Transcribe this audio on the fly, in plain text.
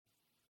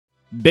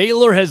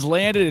Baylor has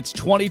landed its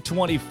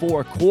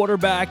 2024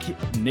 quarterback,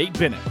 Nate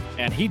Bennett,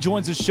 and he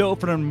joins the show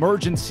for an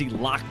emergency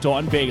Locked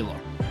On Baylor.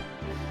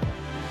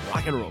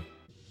 Rock and roll.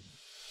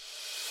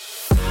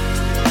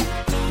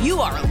 You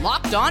are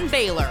Locked On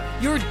Baylor,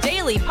 your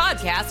daily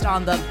podcast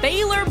on the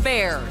Baylor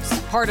Bears,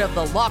 part of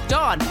the Locked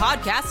On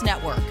Podcast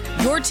Network,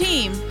 your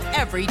team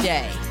every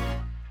day.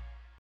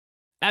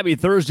 Happy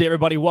Thursday,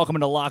 everybody. Welcome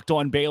to Locked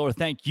On Baylor.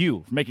 Thank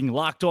you for making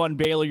Locked On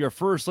Baylor your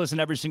first listen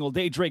every single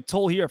day. Drake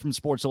Toll here from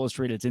Sports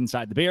Illustrated's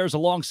Inside the Bears,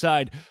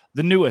 alongside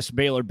the newest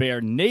Baylor Bear,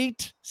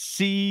 Nate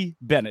C.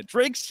 Bennett.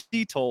 Drake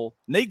C. Toll,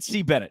 Nate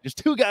C. Bennett. Just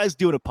two guys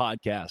doing a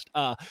podcast.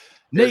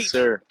 Nate, yes,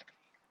 sir.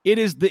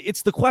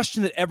 It's the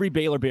question that every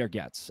Baylor Bear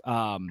gets.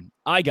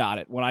 I got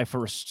it when I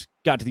first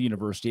got to the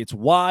university. It's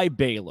why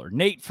Baylor?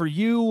 Nate, for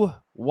you,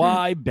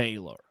 why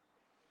Baylor?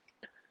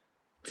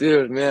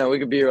 Dude, man, we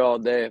could be here all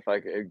day if I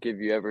could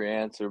give you every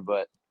answer,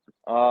 but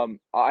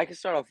I can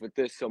start off with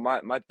this. So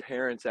my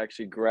parents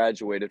actually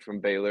graduated from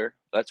Baylor.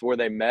 That's where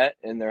they met,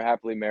 and they're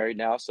happily married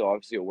now, so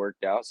obviously it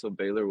worked out. So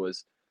Baylor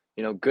was,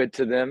 good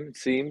to them, it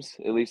seems,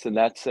 at least in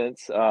that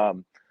sense.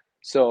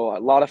 So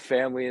a lot of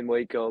family in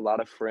Waco, a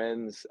lot of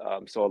friends,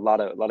 so a lot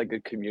of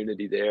good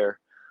community there.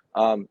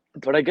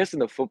 But I guess in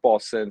the football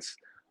sense,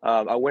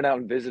 I went out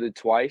and visited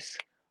twice,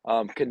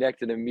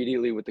 connected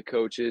immediately with the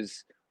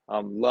coaches.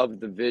 Love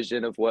the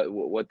vision of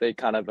what they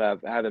kind of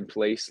have in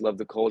place. Love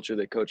the culture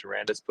that Coach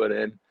Aranda's put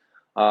in.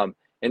 And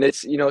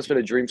it's been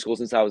a dream school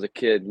since I was a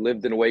kid.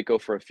 Lived in Waco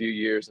for a few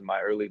years in my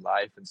early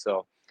life. And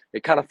so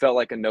it kind of felt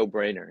like a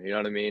no-brainer. You know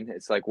what I mean?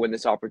 It's like when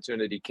this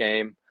opportunity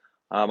came,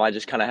 I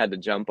just kind of had to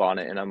jump on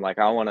it. And I'm like,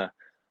 I want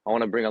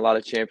to bring a lot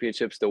of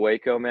championships to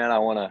Waco, man. I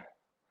want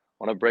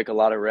to break a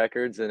lot of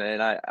records.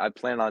 And I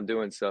plan on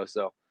doing so.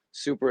 So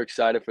super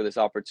excited for this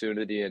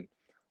opportunity. And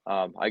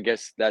I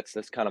guess that's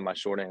kind of my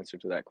short answer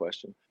to that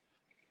question.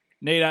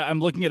 Nate, I'm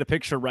looking at a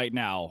picture right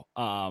now,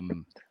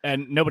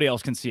 and nobody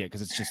else can see it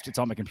because it's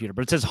on my computer,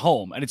 but it says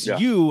home, and it's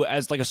you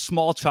as like a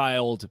small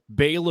child,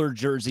 Baylor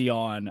jersey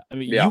on. I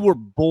mean, you were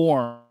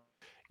born.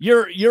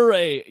 You're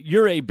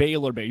a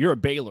Baylor Bear. You're a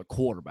Baylor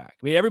quarterback.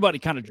 I mean, everybody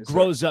kind of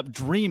grows up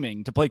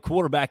dreaming to play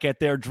quarterback at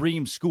their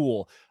dream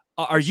school.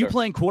 Are you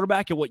playing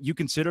quarterback at what you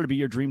consider to be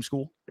your dream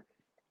school?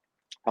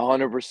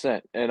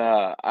 100%. And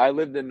I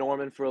lived in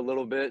Norman for a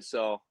little bit,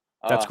 so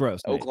that's gross.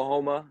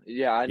 Oklahoma. Mate.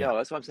 Yeah, I know. Yeah.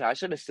 That's what I'm saying. I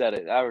should have said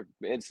it. I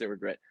instant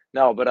regret.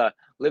 No, but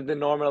lived in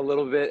Norman a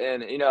little bit,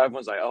 and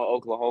everyone's like, "Oh,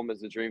 Oklahoma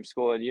is the dream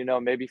school,"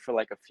 and maybe for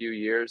like a few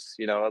years,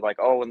 like,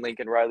 "Oh, when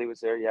Lincoln Riley was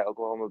there, yeah,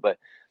 Oklahoma." But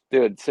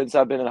dude, since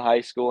I've been in high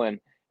school and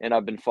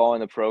I've been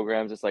following the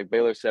programs, it's like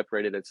Baylor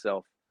separated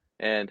itself,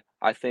 and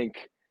I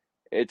think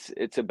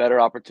it's a better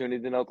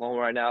opportunity than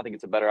Oklahoma right now. I think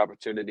it's a better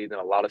opportunity than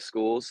a lot of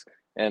schools.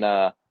 And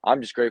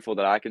I'm just grateful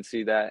that I can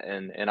see that,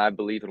 and I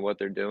believe in what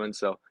they're doing.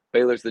 So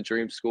Baylor's the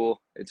dream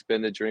school. It's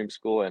been the dream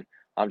school, and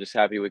I'm just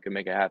happy we can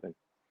make it happen.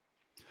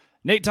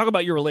 Nate, talk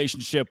about your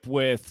relationship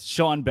with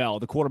Sean Bell,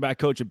 the quarterback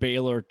coach at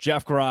Baylor,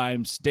 Jeff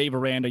Grimes, Dave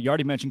Aranda. You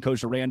already mentioned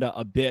Coach Aranda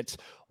a bit.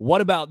 What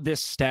about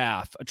this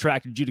staff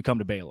attracted you to come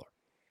to Baylor?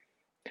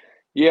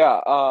 Yeah,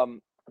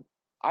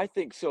 I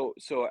think so.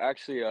 So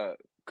actually,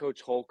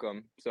 Coach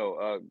Holcomb,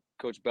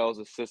 Coach Bell's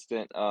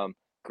assistant,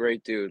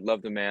 great dude.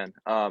 Love the man.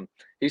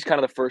 He's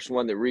kind of the first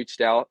one that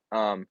reached out.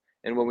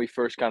 And when we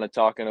first kind of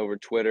talking over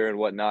Twitter and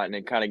whatnot, and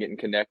then kind of getting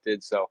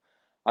connected. So,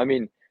 I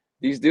mean,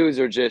 these dudes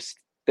are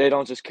they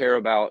don't just care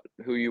about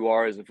who you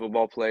are as a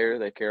football player.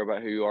 They care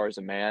about who you are as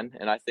a man.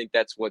 And I think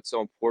that's what's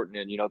so important.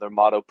 And, their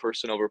motto,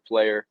 person over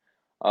player.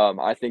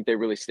 I think they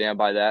really stand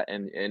by that.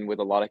 And with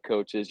a lot of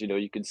coaches,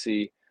 you can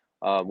see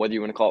whether you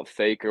want to call it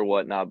fake or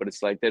whatnot, but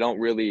it's like they won't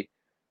really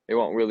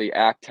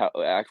act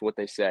what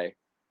they say.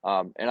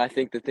 And I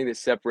think the thing that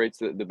separates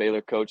the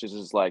Baylor coaches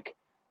is like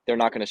they're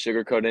not going to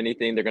sugarcoat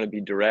anything. They're going to be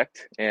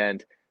direct,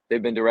 and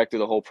they've been direct through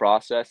the whole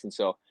process. And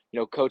so,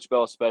 Coach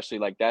Bell especially,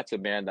 like that's a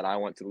man that I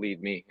want to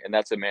lead me, and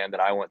that's a man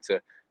that I want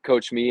to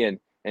coach me. And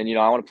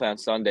I want to play on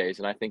Sundays,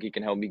 and I think he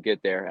can help me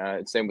get there.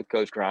 And same with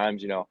Coach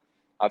Grimes.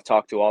 I've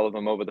talked to all of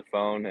them over the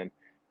phone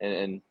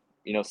and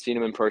seen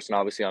them in person,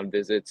 obviously on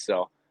visits.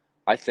 So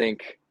I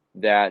think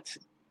that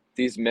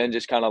these men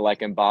just kind of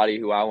like embody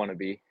who I want to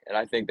be. And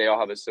I think they all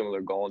have a similar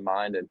goal in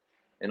mind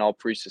and all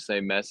preach the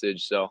same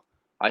message. So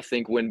I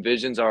think when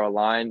visions are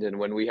aligned and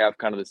when we have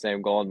kind of the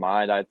same goal in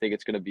mind, I think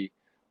it's going to be,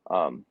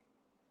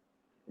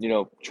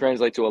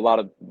 translate to a lot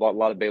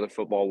of Baylor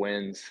football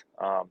wins.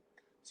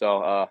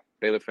 So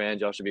Baylor fans,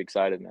 y'all should be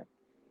excited, man.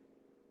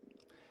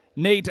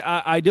 Nate,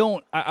 I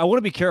want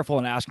to be careful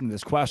in asking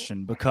this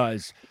question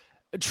because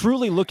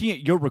truly looking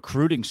at your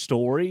recruiting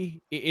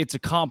story, it's a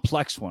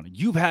complex one.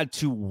 You've had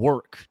to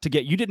work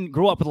to you didn't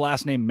grow up with the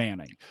last name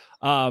Manning.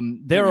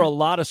 There are a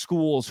lot of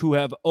schools who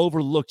have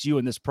overlooked you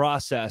in this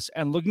process,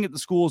 and looking at the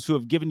schools who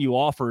have given you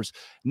offers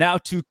now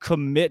to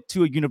commit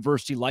to a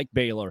university like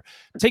Baylor.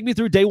 Take me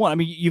through day one. I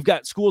mean, you've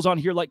got schools on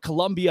here like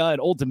Columbia and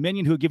Old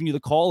Dominion who have given you the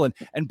call,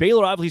 and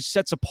Baylor obviously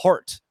sets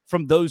apart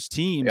from those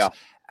teams. Yeah.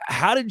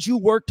 How did you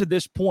work to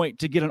this point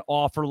to get an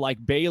offer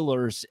like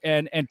Baylor's?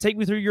 And take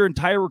me through your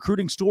entire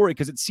recruiting story,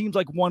 because it seems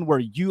like one where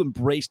you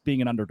embraced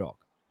being an underdog.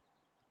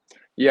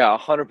 Yeah,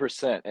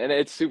 100%. And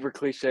it's super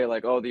cliche,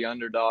 like, oh, the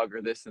underdog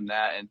or this and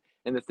that.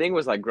 And the thing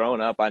was, like, growing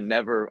up, I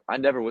never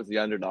was the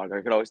underdog.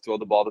 I could always throw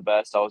the ball the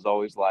best. I was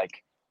always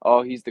like,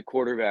 oh, he's the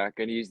quarterback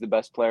and he's the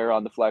best player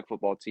on the flag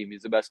football team.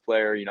 He's the best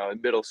player, in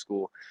middle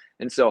school.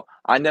 And so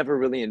I never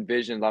really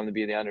envisioned I'm gonna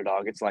be the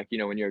underdog. It's like,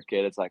 when you're a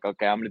kid, it's like,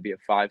 okay, I'm gonna be a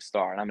 5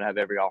 star and I'm gonna have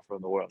every offer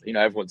in the world.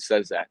 Everyone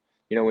says that,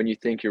 when you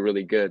think you're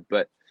really good.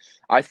 But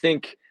I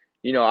think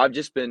I've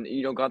just been,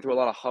 gone through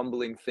a lot of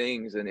humbling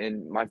things. And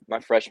in my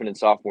freshman and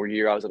sophomore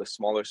year, I was at a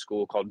smaller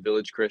school called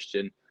Village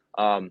Christian.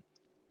 Um,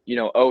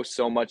 owe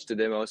so much to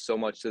them, owe so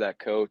much to that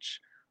coach.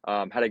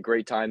 Had a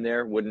great time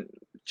there, wouldn't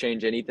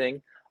change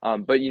anything.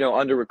 But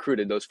under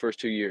recruited those first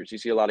 2 years. You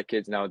see a lot of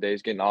kids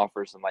nowadays getting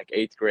offers in like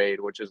eighth grade,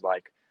 which is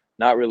like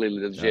not really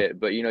Yeah. legit.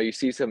 But you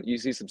see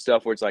some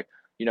stuff where it's like,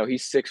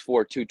 he's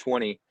 6'4",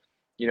 220,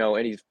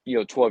 and he's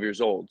 12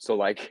 years old. So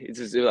like it's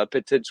just a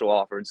potential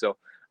offer. And so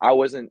I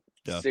wasn't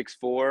Yeah.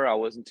 6'4", I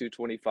wasn't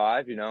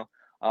 225,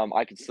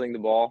 I could sling the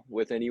ball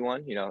with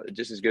anyone,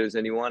 just as good as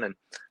anyone. And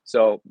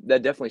so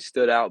that definitely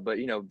stood out. But,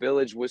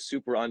 Village was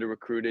super under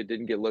recruited,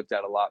 didn't get looked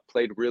at a lot,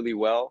 played really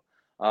well.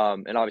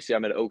 And obviously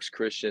I'm at Oaks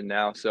Christian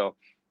now. So,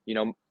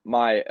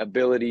 my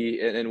ability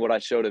and what I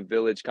showed at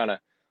Village kind of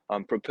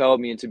propelled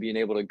me into being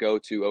able to go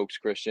to Oaks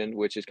Christian,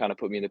 which has kind of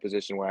put me in the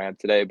position where I am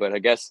today. But I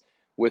guess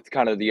with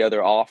kind of the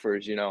other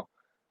offers,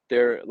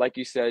 they're, like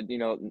you said,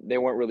 they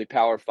weren't really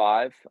Power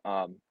Five.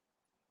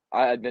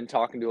 I had been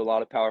talking to a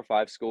lot of Power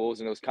Five schools,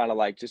 and it was kind of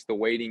like just the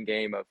waiting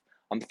game of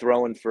I'm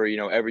throwing for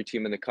every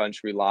team in the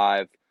country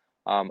live.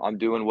 I'm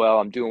doing well.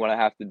 I'm doing what I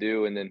have to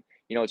do, and then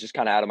it's just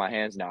kind of out of my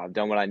hands now. I've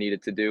done what I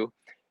needed to do,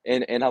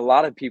 and a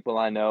lot of people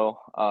I know,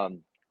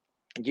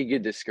 you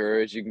get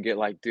discouraged. You can get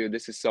like, dude,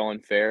 this is so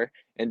unfair,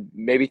 and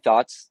maybe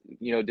thoughts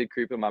did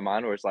creep in my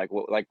mind where it's like,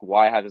 well, like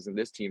why hasn't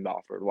this team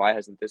offered? Why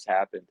hasn't this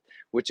happened?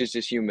 Which is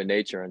just human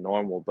nature and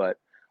normal, but.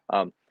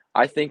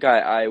 I think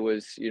I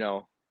was,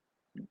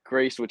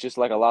 graced with just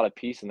like a lot of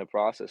peace in the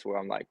process where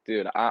I'm like,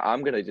 dude,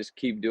 I'm gonna just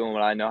keep doing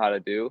what I know how to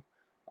do.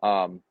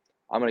 Um,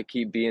 I'm gonna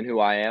keep being who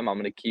I am. I'm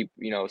gonna keep,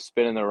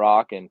 spinning the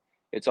rock, and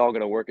it's all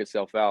gonna work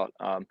itself out.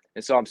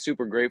 And so I'm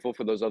super grateful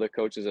for those other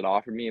coaches that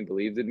offered me and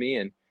believed in me,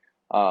 and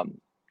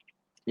um,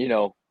 you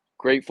know,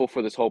 grateful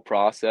for this whole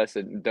process.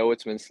 And though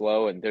it's been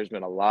slow and there's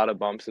been a lot of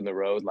bumps in the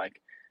road,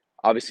 like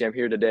obviously I'm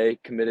here today,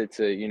 committed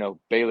to,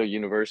 Baylor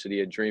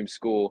University, a dream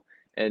school,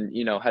 and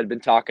had been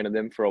talking to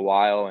them for a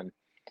while, and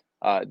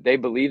they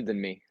believed in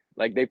me.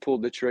 Like they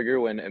pulled the trigger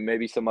when and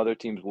maybe some other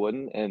teams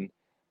wouldn't, and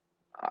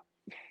uh,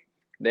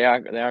 they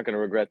aren't going to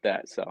regret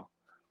that. So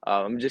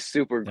I'm just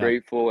super Yeah.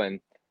 grateful, and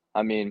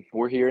I mean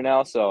we're here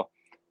now, so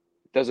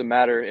it doesn't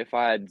matter if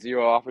I had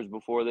 0 offers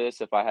before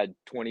this. If I had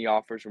 20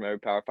 offers from every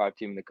Power Five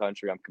team in the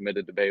country, I'm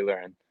committed to Baylor,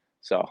 and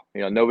so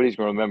nobody's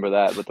going to remember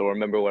that, but they'll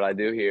remember what I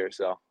do here.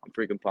 So I'm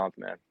freaking pumped,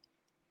 man.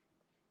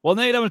 Well,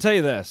 Nate, I'm going to tell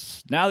you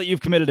this. Now that you've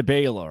committed to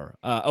Baylor,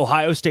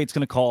 Ohio State's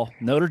going to call,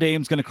 Notre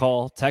Dame's going to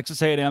call,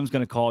 Texas A&M's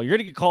going to call. You're going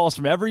to get calls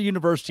from every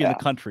university in the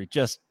Yeah, country.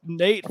 Just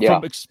Nate, yeah,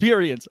 from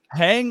experience,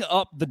 hang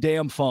up the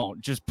damn phone.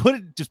 Just put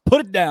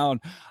it down.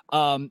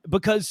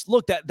 Because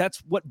look, that's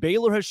what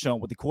Baylor has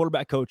shown with the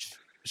quarterback coach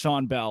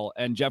Sean Bell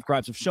and Jeff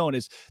Grimes have shown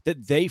is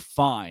that they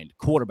find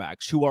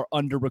quarterbacks who are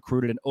under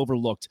recruited and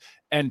overlooked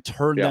and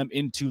turn yeah. them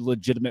into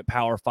legitimate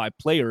Power Five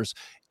players.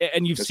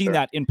 And you've Yes, seen sir.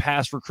 that in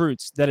past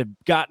recruits that have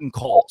gotten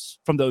calls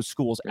from those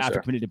schools Yes, after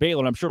sir. committing to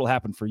Baylor. And I'm sure it'll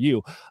happen for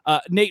you.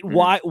 Nate,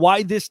 Mhm.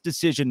 why this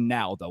decision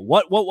now, though?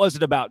 What was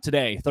it about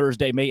today,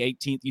 Thursday, May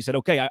 18th? You said,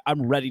 okay,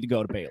 I'm ready to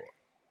go to Baylor.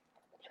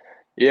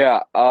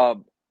 Yeah,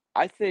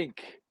 I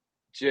think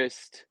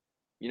just,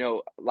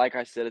 like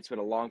I said, it's been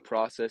a long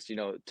process,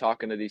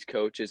 talking to these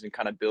coaches and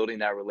kind of building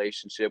that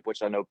relationship,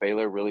 which I know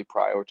Baylor really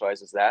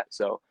prioritizes that.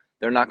 So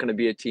they're not going to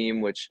be a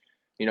team which,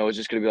 is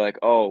just going to be like,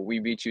 oh, we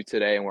beat you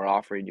today and we're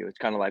offering you. It's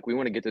kind of like we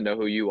want to get to know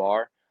who you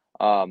are.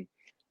 Um,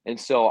 and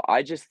so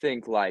I just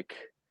think like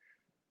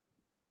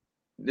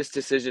this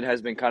decision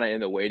has been kind of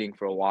in the waiting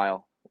for a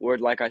while. Where,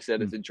 like I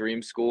said, Mm. it's a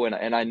dream school,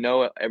 and I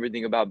know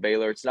everything about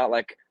Baylor. It's not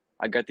like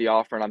I got the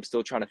offer and I'm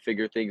still trying to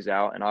figure things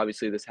out. And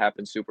obviously, this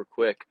happened super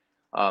quick,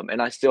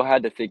 and I still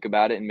had to think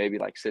about it and maybe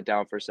like sit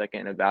down for a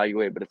second and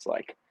evaluate. But it's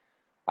like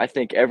I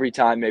think every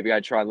time maybe I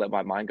try and let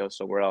my mind go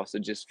somewhere else,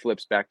 it just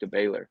flips back to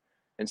Baylor.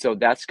 And so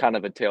that's kind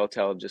of a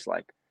telltale of just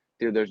like,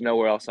 dude, there's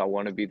nowhere else I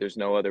want to be. There's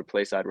no other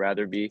place I'd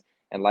rather be.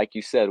 And like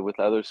you said, with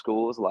other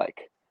schools,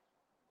 like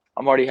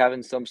I'm already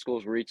having some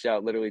schools reach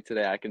out literally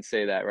today. I can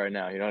say that right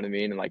now. You know what I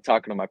mean? And like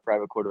talking to my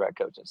private quarterback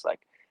coach, it's like,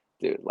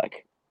 dude,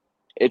 like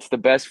it's the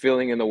best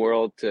feeling in the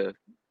world to,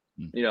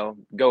 Mm.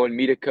 go and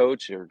meet a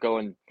coach or go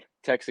and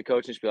text a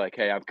coach and just be like,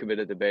 hey, I'm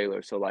committed to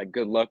Baylor. So like,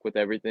 good luck with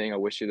everything. I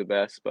wish you the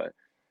best, but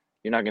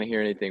you're not going to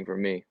hear anything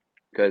from me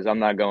because I'm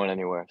not going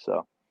anywhere.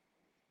 So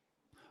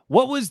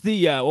What was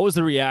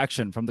the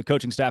reaction from the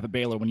coaching staff at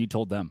Baylor when you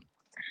told them?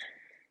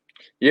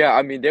 yeah,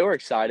 I mean, they were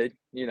excited,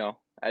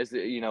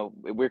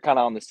 we're kind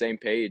of on the same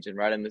page and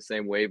right in the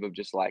same wave of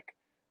just like,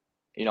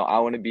 I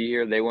want to be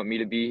here. They want me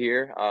to be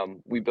here.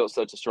 We built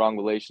such a strong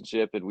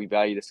relationship and we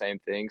value the same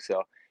thing.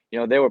 So,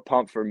 they were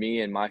pumped for me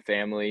and my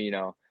family.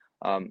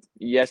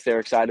 Yes, they're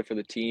excited for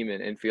the team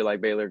and feel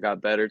like Baylor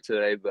got better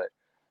today, but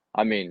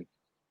I mean,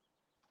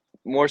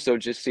 more so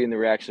just seeing the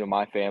reaction of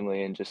my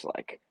family and just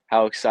like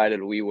how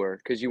excited we were,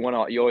 because you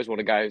always want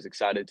a guy who's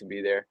excited to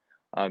be there.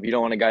 You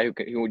don't want a guy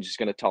who's just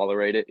going to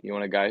tolerate it. You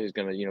want a guy who's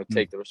going to Mm.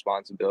 take the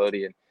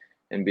responsibility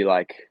and be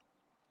like,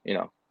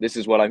 this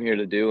is what I'm here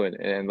to do,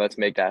 and let's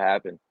make that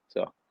happen.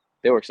 So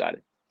they were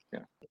excited.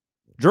 Yeah.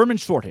 German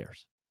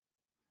Shorthairs,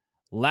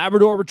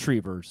 Labrador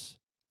Retrievers,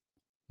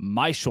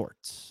 my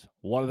shorts.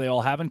 What do they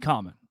all have in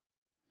common?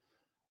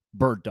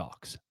 Bird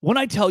dogs. When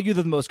I tell you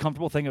they're the most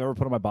comfortable thing I've ever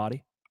put on my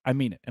body, I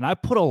mean it. And I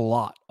put a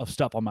lot of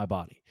stuff on my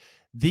body.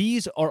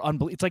 These are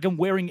unbelievable. It's like I'm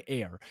wearing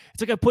air.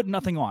 It's like I put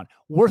nothing on.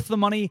 Worth the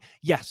money?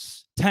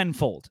 Yes.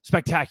 Tenfold.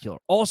 Spectacular.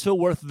 Also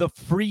worth the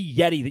free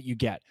Yeti that you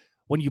get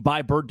when you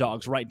buy Bird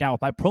Dogs right now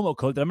with my promo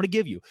code that I'm going to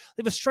give you.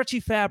 They have a stretchy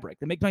fabric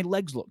that make my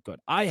legs look good.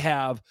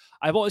 I've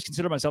always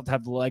considered myself to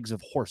have the legs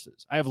of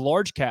horses. I have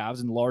large calves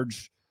and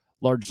large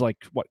like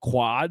what,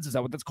 quads? Is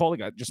that what that's called?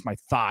 Like just my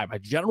thigh. My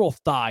general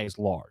thigh is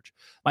large.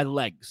 My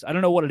legs, I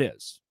don't know what it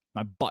is.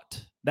 My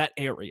butt, that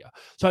area.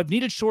 So I've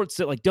needed shorts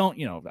that like don't,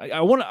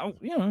 I want to,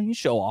 you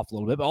show off a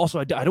little bit, but also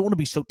I don't want to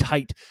be so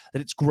tight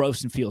that it's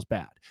gross and feels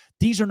bad.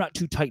 These are not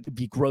too tight to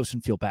be gross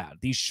and feel bad.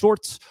 These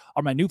shorts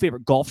are my new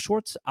favorite golf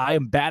shorts. I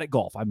am bad at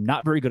golf. I'm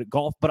not very good at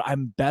golf, but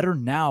I'm better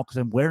now because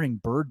I'm wearing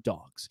Bird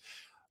Dogs.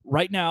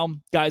 Right now,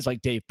 guys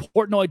like Dave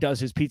Portnoy does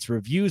his pizza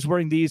reviews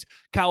wearing these.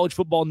 College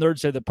football nerds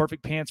say the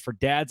perfect pants for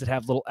dads that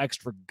have a little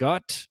extra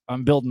gut.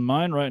 I'm building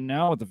mine right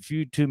now with a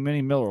few too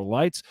many Miller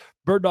Lights.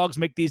 Bird Dogs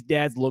make these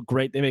dads look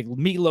great. They make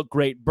me look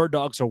great. Bird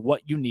Dogs are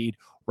what you need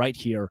right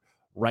here,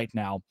 right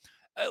now.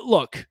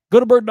 Look, go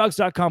to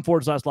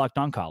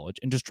birddogs.com/lockedoncollege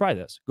and just try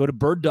this. Go to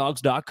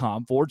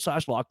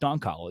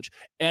birddogs.com/lockedoncollege.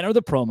 Enter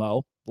the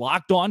promo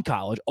Locked On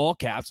College, all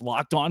caps,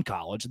 Locked On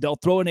College. They'll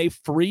throw in a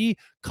free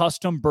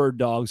custom Bird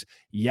Dogs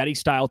Yeti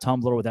style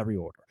tumbler with every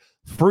order.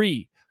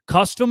 Free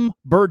custom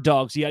Bird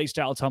Dogs Yeti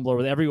style tumbler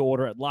with every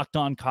order at Locked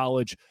On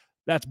College.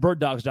 That's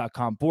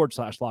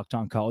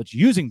birddogs.com/lockedoncollege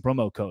using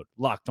promo code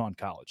Locked On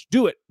College.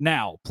 Do it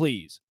now,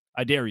 please.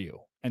 I dare you,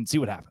 and see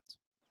what happens.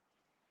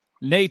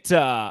 Nate,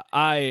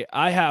 I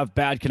have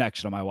bad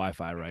connection on my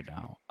Wi-Fi right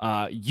now.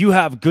 You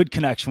have good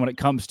connection when it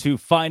comes to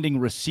finding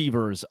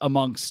receivers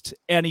amongst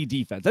any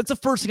defense. That's the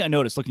first thing I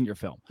noticed looking at your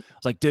film. I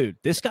was like, dude,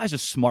 this guy's a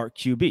smart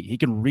QB. He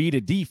can read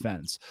a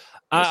defense.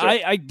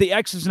 Yes, The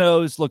X's and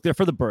O's, look, they're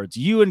for the birds.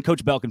 You and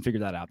Coach Bell can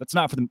figure that out. That's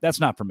not for them. That's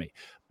not for me.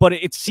 But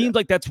it seems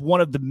like that's one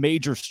of the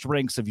major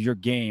strengths of your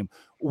game.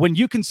 When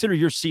you consider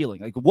your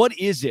ceiling, like what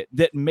is it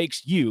that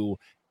makes you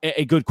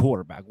a good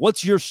quarterback?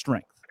 What's your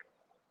strength?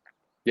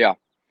 Yeah.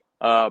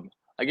 I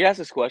get asked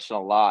this question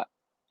a lot,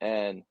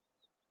 and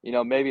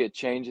maybe it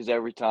changes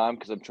every time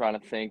because I'm trying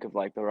to think of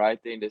like the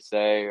right thing to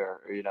say,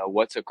 or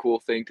what's a cool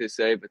thing to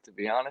say. But to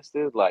be honest,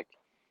 dude, like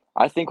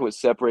I think what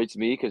separates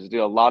me, because dude,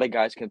 a lot of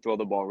guys can throw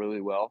the ball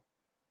really well.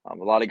 A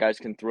lot of guys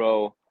can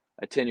throw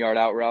a 10-yard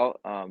out route.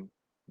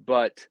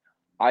 But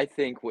I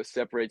think what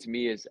separates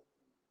me is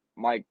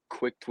my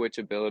quick twitch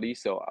ability.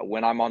 So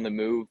when I'm on the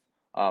move,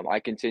 I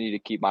continue to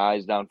keep my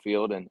eyes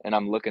downfield, and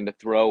I'm looking to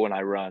throw when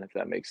I run, if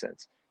that makes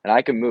sense. And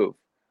I can move.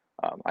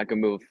 I can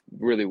move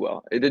really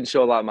well. It didn't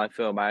show a lot in my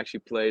film. I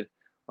actually played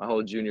my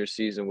whole junior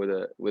season with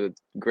a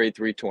grade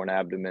 3 torn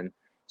abdomen.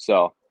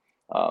 So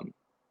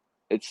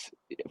it's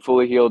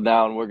fully healed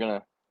now, and we're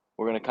gonna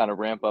kind of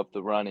ramp up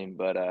the running.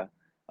 But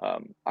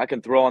I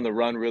can throw on the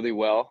run really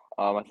well.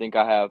 I think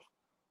I have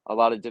a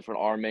lot of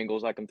different arm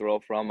angles I can throw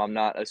from. I'm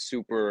not a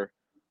super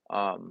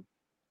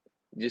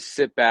just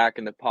sit back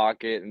in the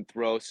pocket and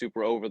throw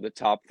super over the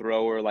top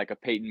thrower like a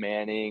Peyton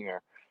Manning,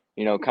 or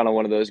kind of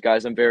one of those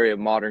guys. I'm very a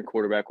modern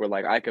quarterback where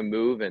like I can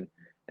move and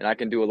I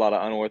can do a lot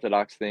of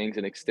unorthodox things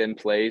and extend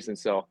plays. And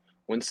so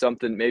when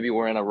something, maybe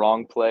we're in a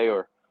wrong play,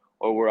 or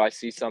where I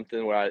see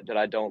something that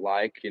I don't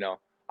like,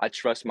 I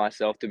trust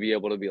myself to be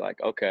able to be like,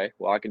 okay,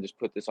 well, I can just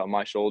put this on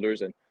my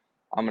shoulders, and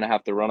I'm gonna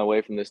have to run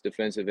away from this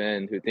defensive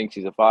end who thinks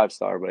he's a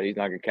 5-star, but he's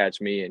not gonna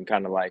catch me, and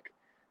kind of like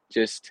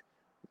just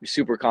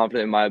super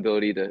confident in my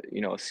ability to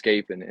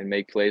escape and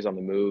make plays on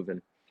the move.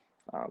 And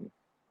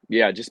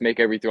yeah, just make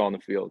every throw on the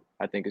field,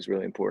 I think, is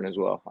really important as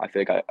well. I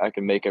think I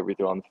can make every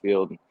throw on the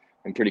field, and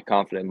I'm pretty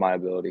confident in my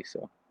ability.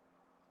 So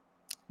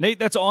Nate,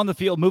 that's on the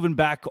field, moving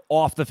back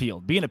off the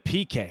field, being a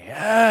PK.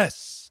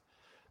 Yes.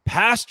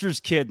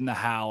 Pastor's kid in the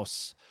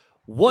house.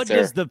 What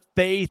does the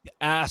faith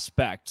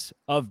aspect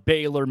of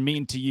Baylor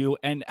mean to you,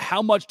 and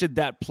how much did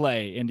that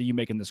play into you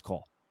making this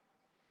call?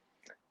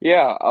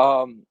 Yeah,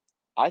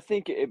 I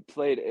think it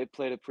played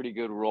a pretty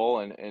good role,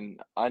 and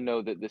I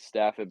know that the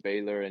staff at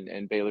Baylor,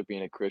 and Baylor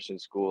being a Christian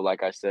school,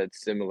 like I said,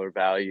 similar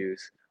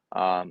values.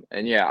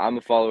 And yeah, I'm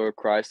a follower of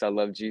Christ. I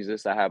love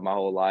Jesus. I have my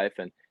whole life,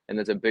 and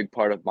that's a big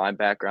part of my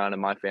background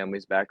and my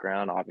family's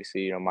background.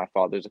 Obviously, my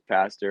father's a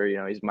pastor.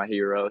 He's my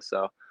hero.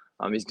 So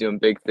he's doing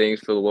big things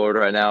for the Lord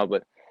right now.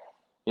 But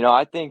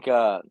I think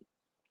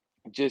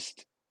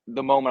just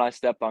the moment I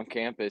stepped on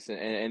campus,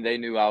 and they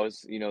knew I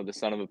was, the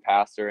son of a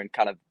pastor, and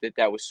kind of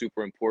that was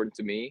super important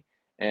to me.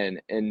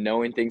 and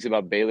knowing things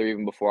about Baylor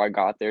even before I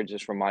got there,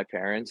 just from my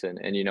parents and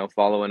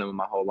following them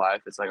my whole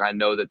life. It's like I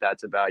know that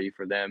that's a value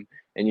for them,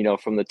 and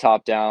from the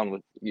top down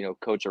with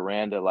Coach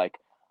Aranda, like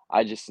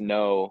I just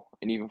know,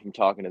 and even from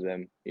talking to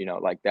them,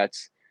 like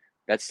that's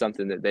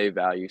something that they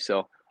value.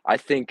 So I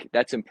think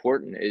that's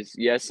important. Is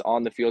yes,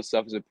 on the field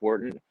stuff is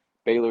important.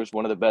 Baylor's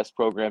one of the best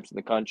programs in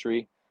the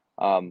country,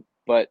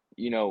 but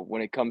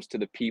when it comes to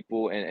the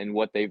people and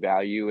what they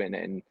value,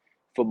 and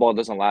football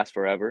doesn't last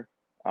forever.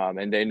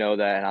 And they know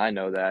that, and I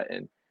know that,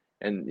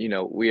 and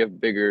we have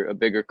a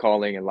bigger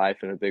calling in life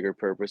and a bigger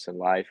purpose in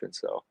life, and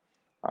so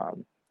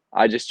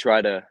I just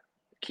try to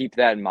keep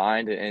that in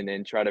mind, and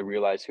then try to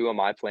realize, who am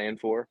I playing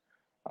for?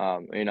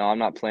 I'm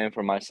not playing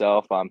for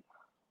myself. I'm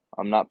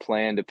not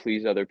playing to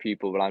please other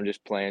people, but I'm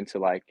just playing to,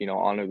 like,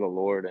 honor the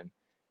Lord,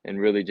 and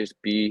really just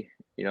be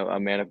a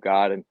man of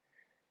God,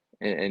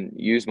 and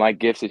use my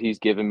gifts that He's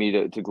given me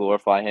to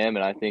glorify Him.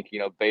 And I think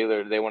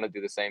Baylor, they want to do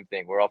the same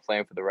thing. We're all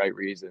playing for the right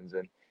reasons,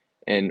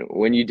 and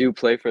when you do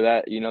play for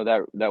that,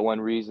 that one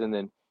reason,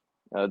 then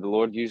the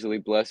Lord usually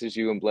blesses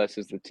you and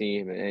blesses the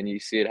team, and you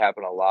see it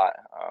happen a lot.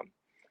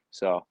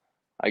 So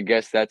I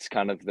guess that's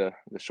kind of the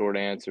short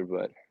answer,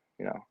 but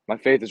my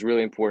faith is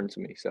really important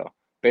to me. So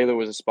Baylor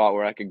was a spot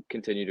where I could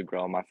continue to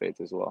grow in my faith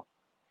as well.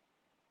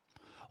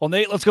 Well,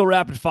 Nate, let's go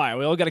rapid fire.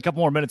 We only got a couple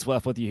more minutes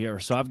left with you here,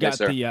 so I've got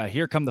Yes,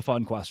 here come the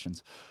fun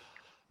questions.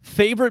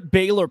 Favorite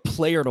Baylor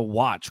player to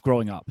watch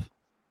growing up?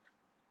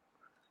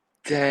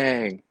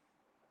 Dang.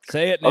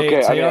 Say it, Nate. Okay,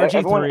 I Say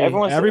mean,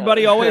 RG3.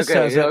 Everybody always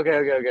okay, says it.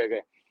 okay.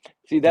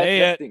 See, Say that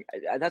it. thing.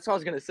 That's what I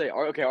was gonna say.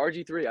 Okay,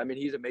 RG3. I mean,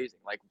 he's amazing.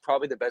 Like,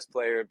 probably the best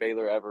player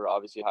Baylor ever.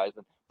 Obviously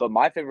Heisman. But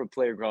my favorite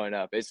player growing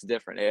up, it's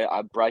different.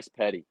 Bryce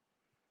Petty.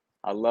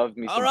 I loved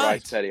me All some Bryce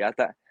right. Petty. I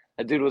thought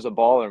that dude was a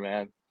baller,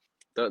 man.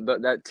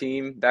 That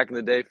team back in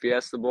the day,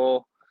 Fiesta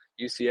Bowl,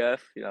 UCF.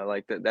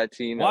 Like that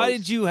team. Why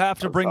did you have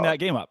to bring solid. that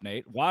game up,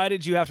 Nate? Why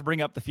did you have to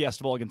bring up the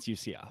Fiesta Bowl against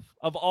UCF?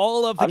 Of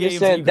all of the I'm just games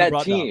that you saying could have that brought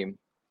up. team.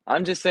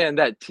 I'm just saying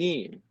that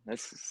team. I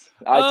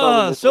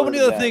totally So many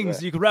misworded other that, things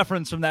but you could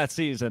reference from that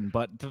season,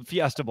 but the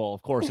Fiesta Bowl,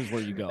 of course, is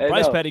where you go. hey,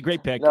 Bryce no, Petty,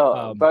 great pick.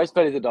 no, Bryce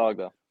Petty's a dog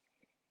though.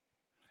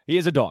 He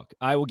is a dog.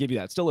 I will give you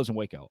that. Still lives in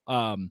Waco.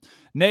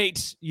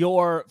 Nate,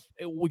 your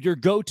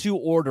go-to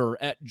order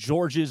at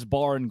George's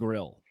Bar and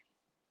Grill.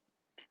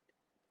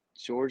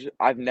 Georgia,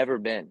 I've never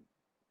been.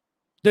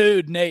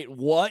 Dude, Nate,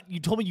 what? You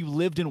told me you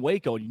lived in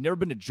Waco and you've never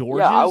been to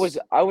George's? Yeah,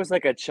 I was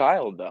like a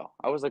child though.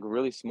 I was like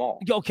really small.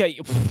 Okay.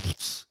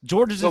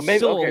 George's So is maybe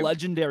still a okay,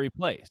 legendary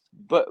place.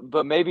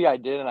 but maybe I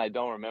did and I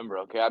don't remember.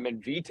 Okay, I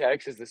mean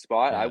VTEX is the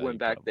spot. I Yeah, went you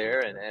back probably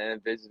there do.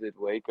 and visited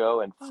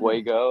Waco and Oh, yeah.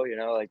 Fuego.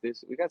 Like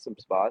this, we got some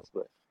spots,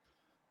 but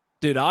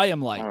Dude, I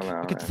am I don't like,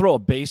 I know, could man. throw a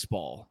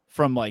baseball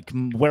from like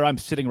where I'm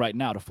sitting right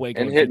now to Fuego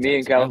And and hit me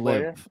in VTEX. Like I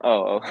California. live.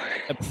 Oh.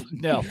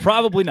 No,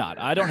 probably not.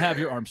 I don't have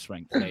your arm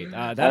strength, Nate.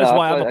 I That is know.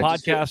 why I'm a I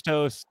just feel. podcast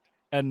host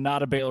and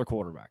not a Baylor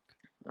quarterback.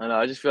 I know.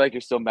 I just feel like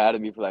you're still mad at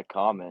me for that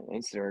comment.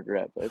 Instant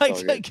regret, but it's I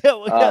all good.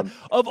 get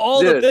of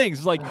all the Dude.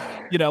 things, like,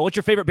 what's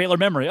your favorite Baylor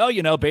memory?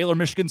 Oh, Baylor,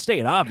 Michigan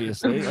State,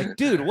 obviously. Like,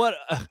 dude, what?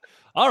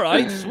 All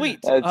right, sweet.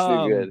 That's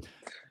too good.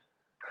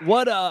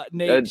 What,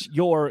 Nate?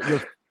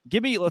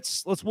 Give me.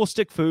 We'll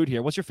stick food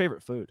here. What's your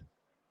favorite food?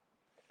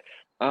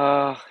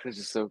 This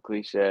is so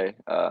cliche.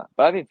 But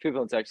I think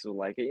people in Texas will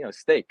like it.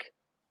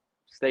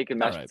 Steak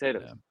and All mashed right,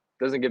 potatoes. yeah,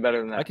 Doesn't get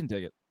better than I that. can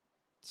dig it.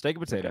 Steak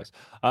and Okay. potatoes.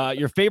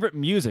 Your favorite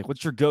music?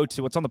 What's your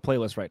go-to? What's on the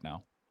playlist right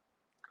now?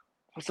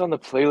 What's on the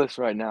playlist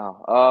right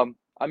now?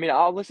 I mean,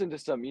 I'll listen to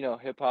some,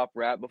 hip hop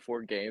rap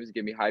before games,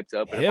 get me hyped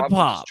up. But if Hip I'm just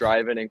hop.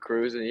 driving and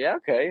cruising, yeah,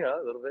 okay, a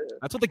little bit.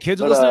 That's what the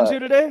kids are But listening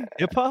to today.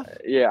 Hip hop.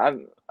 yeah,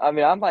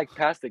 I'm like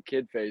past the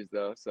kid phase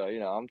though, so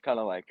I'm kind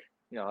of like,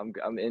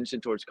 I'm inching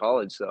towards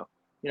college, so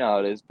you know how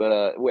it is.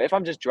 But if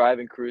I'm just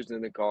driving, cruising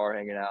in the car,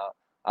 hanging out,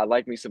 I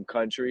like me some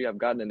country. I've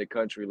gotten into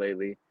country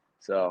lately,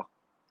 so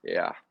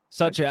yeah,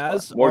 Such country's fun.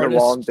 as Morgan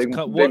Wallen, artists. big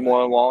Morgan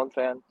Wallen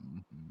fan.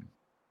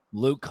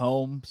 Luke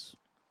Combs.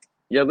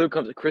 Yeah, Luke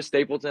comes. Chris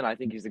Stapleton, I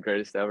think he's the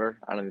greatest ever.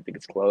 I don't even think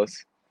it's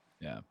close.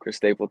 Yeah. Chris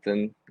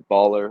Stapleton,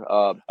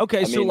 baller. Okay,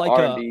 I so mean, like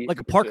R&B a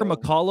for Parker chill.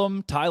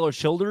 McCollum, Tyler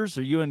Childers.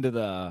 Are you into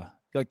the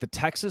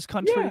Texas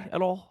country Yeah,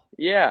 at all?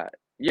 yeah,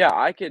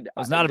 I could.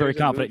 I was not a very There's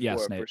a confident mood yes,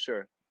 for it Nate. for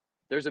sure.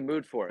 There's a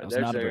mood for That it. was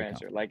There's not a your very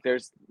answer. confident. Like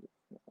there's,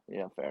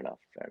 fair enough.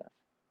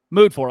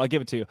 Mood for it. I'll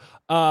give it to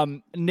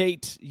you.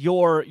 Nate,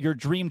 your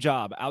dream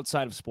job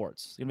outside of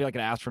sports. You gonna be like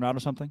an astronaut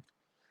or something?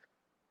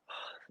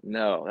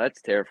 No,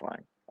 that's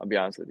terrifying. I'll be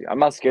honest with you. I'm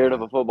not scared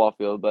of a football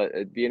field, but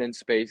being in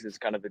space is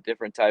kind of a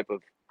different type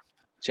of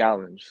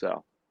challenge.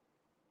 So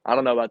I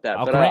don't know about that,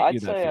 I'll but grant you I'd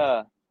that say,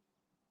 fear.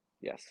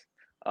 yes.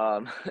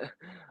 Um,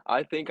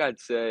 I think I'd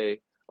say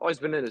always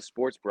been into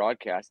sports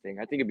broadcasting.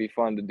 I think it'd be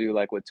fun to do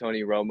like what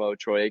Tony Romo,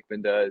 Troy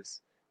Aikman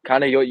does,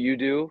 kind of what you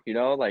do,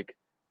 like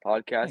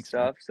podcast Thanks, Nate.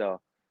 stuff.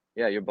 So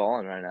yeah, you're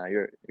balling right now.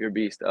 You're a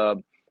beast. But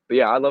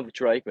yeah, I love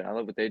Troy Aikman. I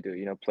love what they do.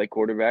 Play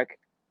quarterback,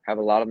 have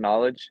a lot of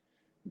knowledge,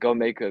 go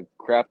make a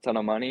crap ton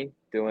of money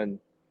doing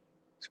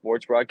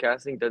sports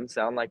broadcasting. Doesn't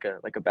sound like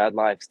a bad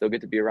life. Still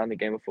get to be around the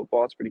game of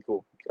football. It's pretty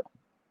cool. So.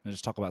 And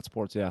just talk about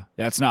sports. Yeah.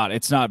 It's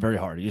not very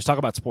hard. You just talk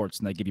about sports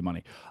and they give you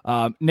money.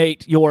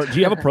 Nate, do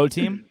you have a pro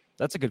team?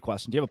 That's a good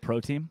question. Do you have a pro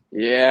team?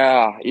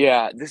 Yeah.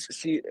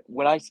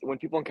 When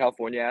people in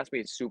California ask me,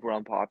 it's super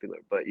unpopular.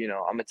 But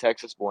I'm a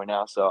Texas boy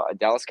now, so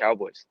Dallas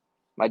Cowboys.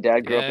 My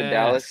dad grew up in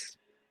Dallas.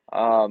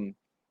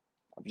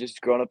 I've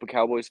just grown up a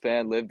Cowboys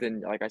fan. Lived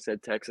in, like I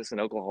said, Texas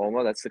and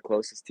Oklahoma. That's the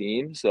closest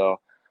team. So,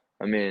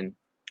 I mean,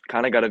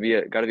 kind of gotta be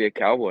a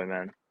Cowboy,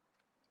 man.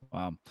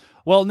 Wow.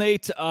 Well,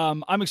 Nate,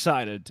 I'm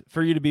excited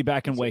for you to be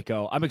back in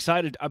Waco. I'm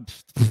excited. I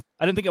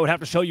didn't think I would have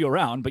to show you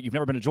around, but you've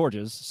never been to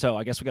George's, so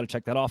I guess we got to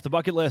check that off the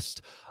bucket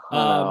list.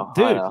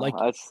 Dude, like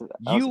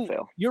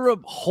you're a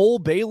whole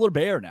Baylor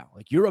Bear now.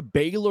 Like you're a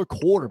Baylor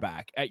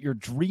quarterback at your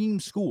dream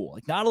school.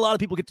 Like not a lot of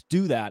people get to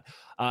do that.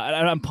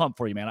 And I'm pumped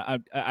for you,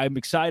 man. I'm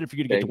excited for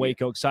you to get to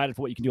Waco. Excited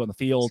for what you can do on the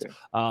field.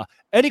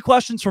 Any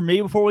questions for me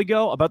before we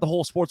go about the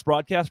whole sports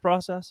broadcast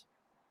process?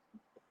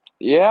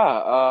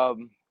 Yeah.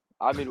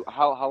 I mean,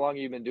 how long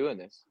have you been doing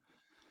this?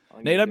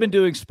 Nate, I've been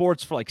doing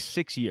sports for like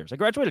 6 years. I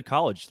graduated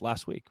college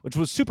last week, which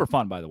was super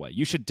fun, by the way.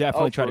 You should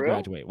definitely try to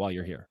graduate while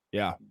you're here.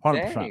 Yeah,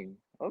 100%. Dang.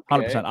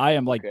 Okay. 100%. I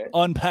am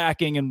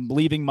unpacking and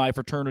leaving my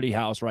fraternity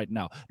house right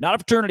now. Not a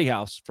fraternity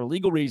house for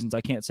legal reasons.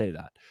 I can't say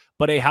that,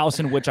 but a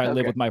house in which I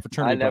live with my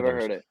fraternity brothers. I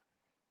never heard it.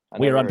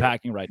 We are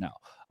unpacking right now.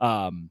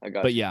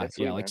 But yeah,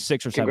 sweet, like man.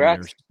 6 or 7 Congrats.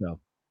 years. So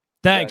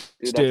thanks,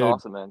 dude. That's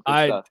awesome, man.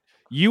 Good stuff.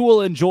 You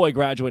will enjoy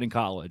graduating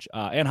college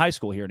and high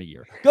school here in a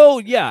year. Go,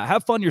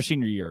 have fun your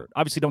senior year.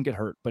 Obviously, don't get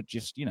hurt, but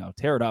just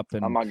tear it up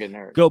and I'm not getting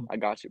hurt. Go, I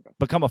got you, bro.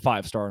 Become a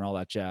 5-star and all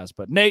that jazz.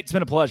 But Nate, it's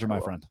been a pleasure, my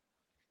friend.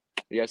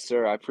 Yes,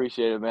 sir. I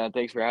appreciate it, man.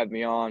 Thanks for having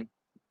me on.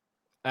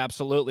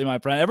 Absolutely, my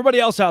friend. Everybody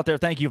else out there,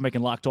 thank you for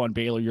making Locked On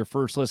Baylor your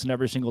first listen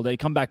every single day.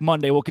 Come back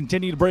Monday. We'll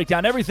continue to break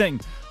down everything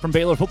from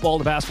Baylor football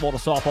to basketball to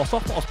softball.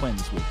 Softball's playing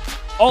this week.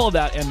 All of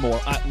that and more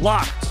at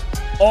Locked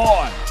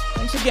On.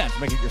 Thanks again for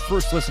making it your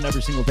first listen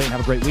every single day and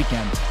have a great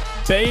weekend.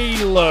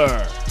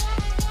 Baylor.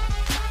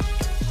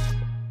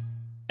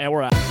 And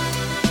we're out.